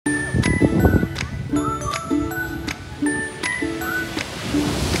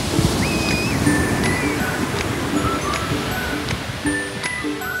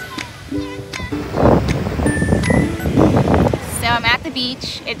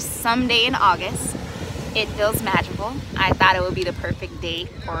It's someday in August. It feels magical. I thought it would be the perfect date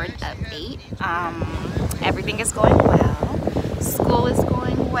for an update. Everything is going well. School is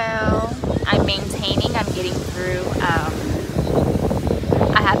going well. I'm maintaining. I'm getting through.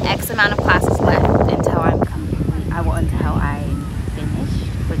 I have X amount of classes left until I'm until I'm finished,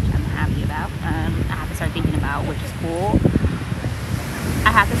 which I'm happy about. I have to start thinking about which school.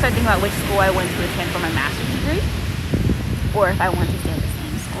 I have to start thinking about which school I want to attend for my master's degree, or if I want to stay at the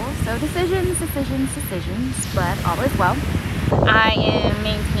same school. So decisions, but all is well. I am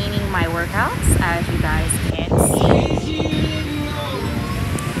maintaining my workouts, as you guys can see.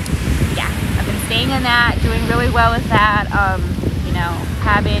 Yeah, I've been staying in that, doing really well with that. You know,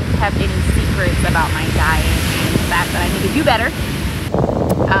 haven't kept any secrets about my diet and the fact that I need to do better.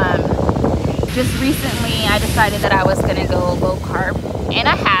 Just recently I decided that I was gonna go low carb, and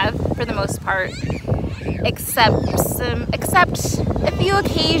I have for the most part, except a few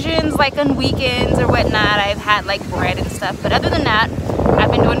occasions like on weekends or whatnot. I've had like bread and stuff, but other than that,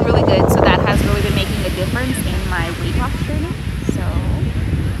 I've been doing really good. So that has really been making a difference in my weight loss journey. So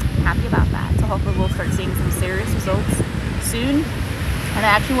I'm happy about that. So hopefully we'll start seeing some serious results soon. And I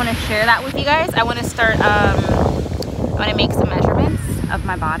actually want to share that with you guys. I want to start, I want to make some measurements of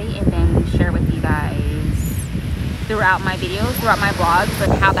my body and then share with you guys throughout my videos, throughout my vlogs,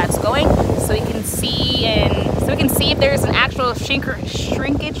 and how that's going, so we can see if there's an actual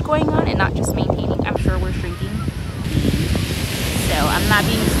shrinkage going on and not just maintaining. I'm sure we're shrinking. So I'm not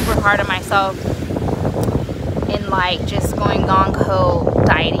being super hard on myself in like just going gung-ho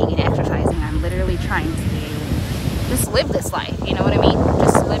dieting and exercising. I'm literally trying to just live this life, you know what I mean?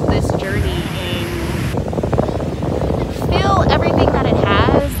 Just live this journey and feel everything that it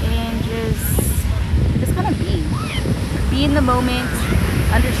has, and just kind of be in the moment,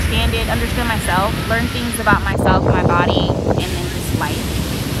 understand it, understand myself, learn things about myself and my body, and then just life,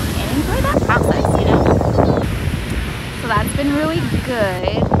 and enjoy that process, you know? So that's been really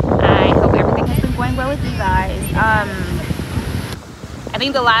good. I hope everything has been going well with you guys. I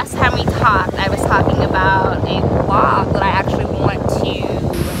think the last time we talked, I was talking about a vlog that I actually want to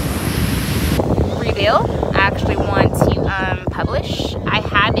reveal. I actually want to publish. I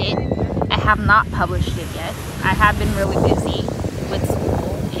have it. I have not published it yet. I have been really busy with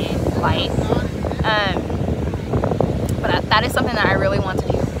school and life. But that is something that I really want to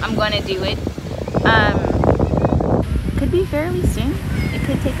do. I'm going to do it. Could be fairly soon. It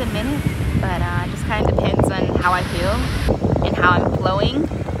could take a minute, but it just kind of depends on how I feel and how I'm flowing.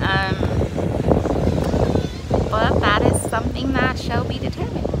 But that is something that shall be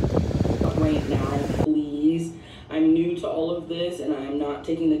determined. Right now, please. I'm new to all of this and I'm not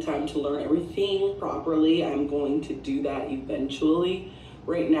taking the time to learn everything properly. I'm going to do that eventually.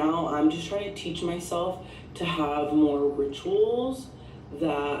 Right now, I'm just trying to teach myself to have more rituals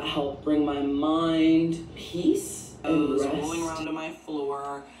that help bring my mind peace and rest. Rolling around on my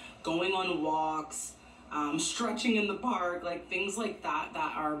floor, going on walks, stretching in the park, like things like that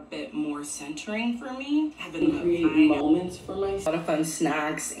are a bit more centering for me. Having create moments for myself, a lot of fun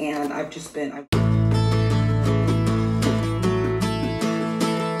snacks, and I've just been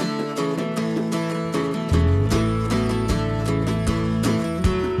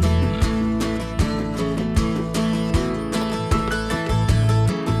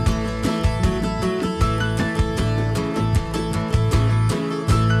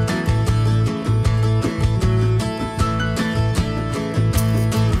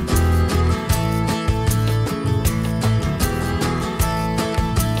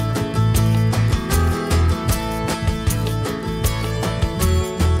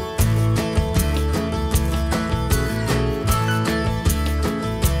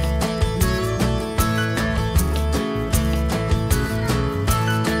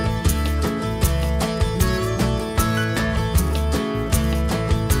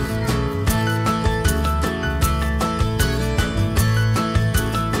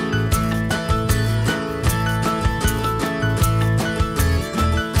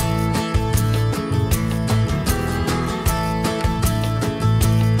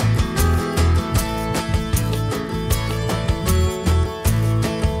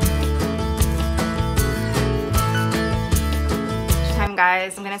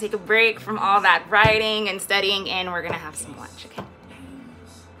guys. I'm gonna take a break from all that writing and studying, and we're gonna have some lunch, okay?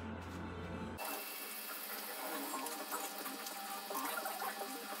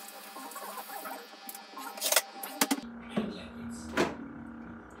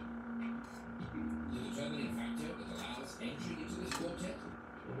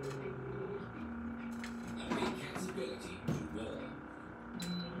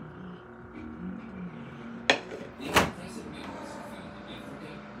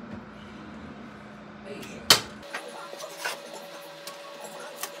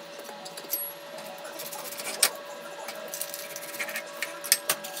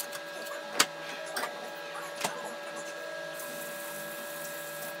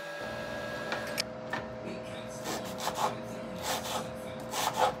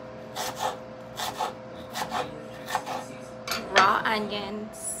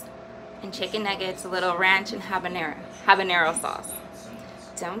 onions and chicken nuggets, a little ranch and habanero sauce.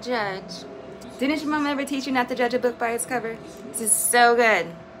 Don't judge. Didn't your mom ever teach you not to judge a book by its cover? This is so good.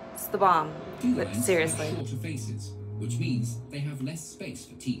 It's the bomb. But seriously. Have shorter faces, which means they have less space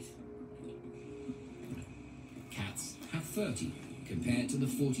for teeth. Cats have 30, compared to the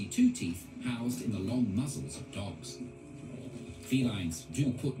 42 teeth housed in the long muzzles of dogs. Felines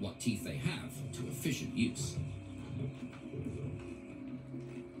do put what teeth they have to efficient use.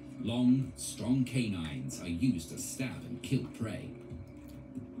 Long, strong canines are used to stab and kill prey.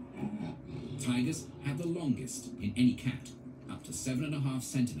 Tigers have the longest in any cat, up to 7.5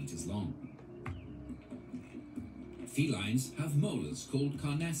 centimeters long. Felines have molars called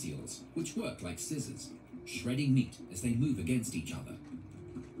carnassials, which work like scissors, shredding meat as they move against each other.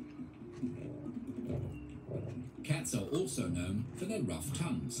 Cats are also known for their rough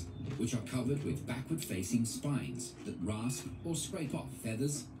tongues, which are covered with backward-facing spines that rasp or scrape off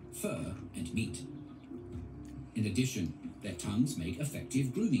feathers, fur, and meat. In addition, their tongues make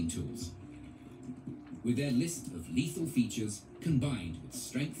effective grooming tools. With their list of lethal features combined with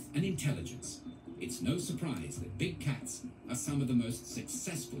strength and intelligence, it's no surprise that big cats are some of the most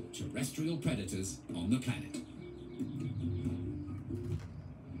successful terrestrial predators on the planet.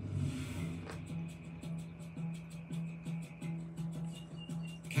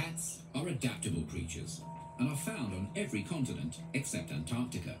 Cats are adaptable creatures and are found on every continent except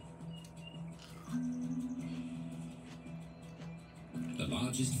Antarctica. The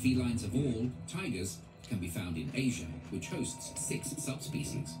largest felines of all, tigers, can be found in Asia, which hosts 6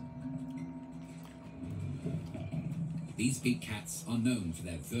 subspecies. These big cats are known for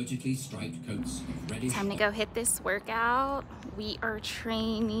their vertically striped coats of reddish. Time to go hit this workout. We are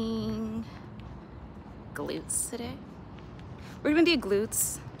training glutes today. We're gonna do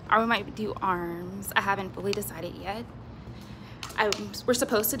glutes, or we might do arms. I haven't fully decided yet. We're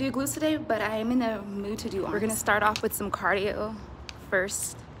supposed to do glutes today, but I am in the mood to do arms. We're gonna start off with some cardio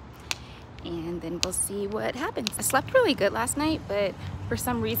first, and then we'll see what happens. I slept really good last night, but for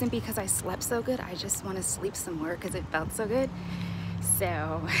some reason, because I slept so good, I just want to sleep some more because it felt so good.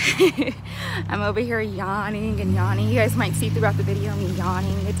 So I'm over here yawning and yawning. You guys might see throughout the video me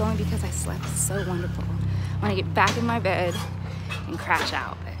yawning. It's only because I slept so wonderful. I want to get back in my bed and crash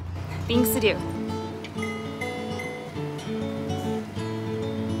out. But things to do.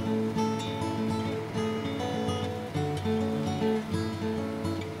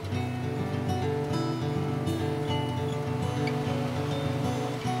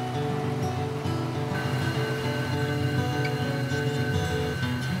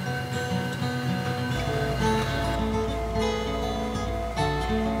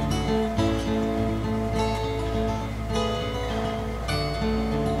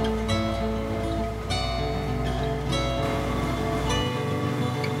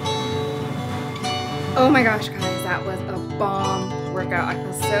 Oh my gosh, guys, that was a bomb workout. I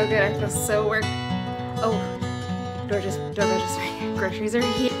feel so good. I feel so worked. Oh, door just rang. Groceries are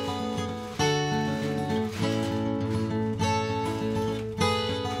here.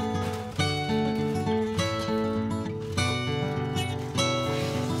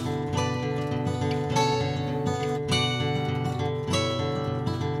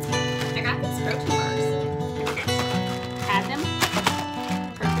 I got these protein bars. Had them.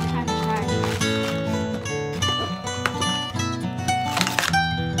 Perfect time to try.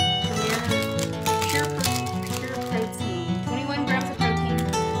 Pure protein. 21 grams of protein,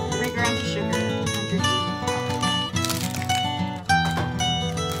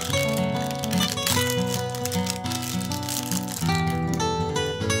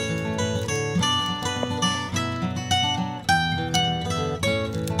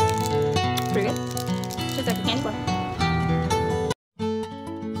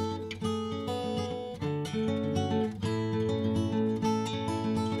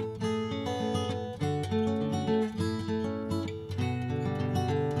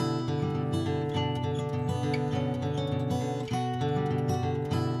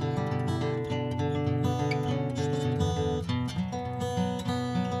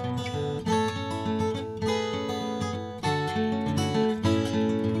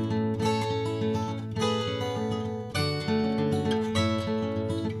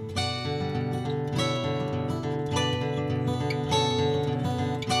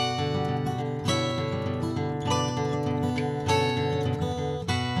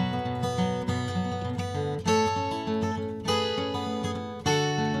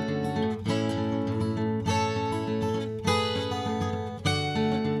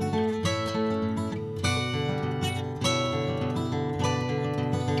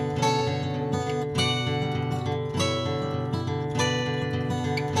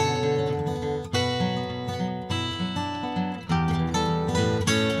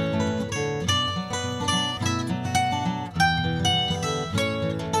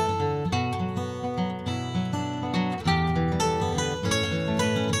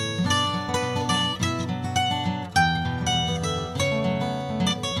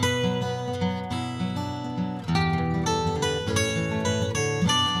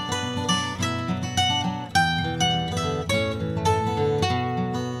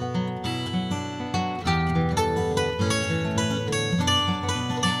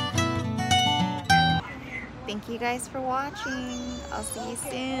 thank you guys for watching. I'll see you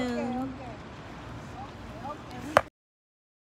soon.